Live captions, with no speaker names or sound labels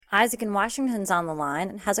Isaac in Washington's on the line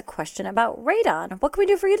and has a question about radon. What can we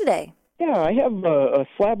do for you today? Yeah, I have a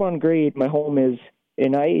slab on grade. My home is,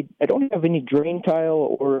 and I don't have any drain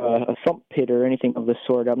tile or a sump pit or anything of the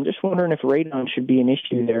sort. I'm just wondering if radon should be an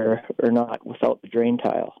issue there or not without the drain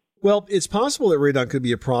tile. Well, it's possible that radon could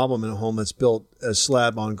be a problem in a home that's built as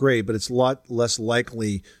slab on grade, but it's a lot less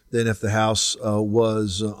likely than if the house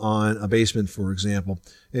was on a basement, for example.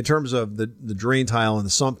 In terms of the drain tile and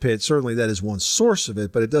the sump pit, certainly that is one source of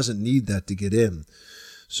it, but it doesn't need that to get in.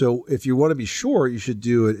 So if you want to be sure, you should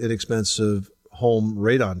do an inexpensive home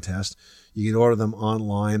radon test. You can order them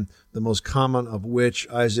online, the most common of which,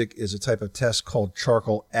 Isaac, is a type of test called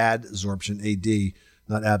charcoal adsorption, AD,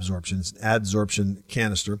 not absorption. It's an adsorption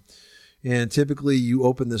canister. And typically you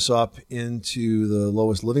open this up into the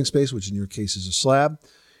lowest living space, which in your case is a slab,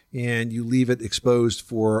 and you leave it exposed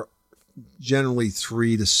for generally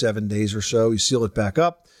 3 to 7 days or so. You seal it back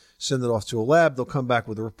up, send it off to a lab. They'll come back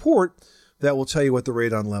with a report that will tell you what the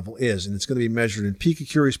radon level is. And it's going to be measured in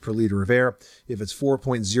picocuries per liter of air. If it's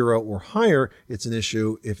 4.0 or higher, it's an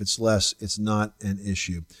issue. If it's less, it's not an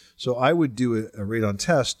issue. So I would do a radon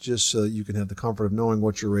test just so you can have the comfort of knowing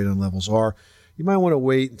what your radon levels are. You might want to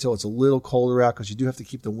wait until it's a little colder out because you do have to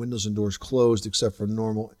keep the windows and doors closed except for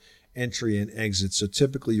normal entry and exit. So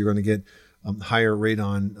typically you're going to get higher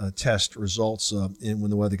radon test results when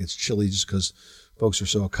the weather gets chilly just because folks are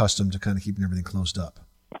so accustomed to kind of keeping everything closed up.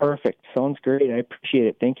 Perfect. Sounds great. I appreciate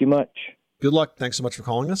it. Thank you much. Good luck. Thanks so much for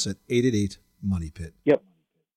calling us at 888-MONEY-PIT. Yep.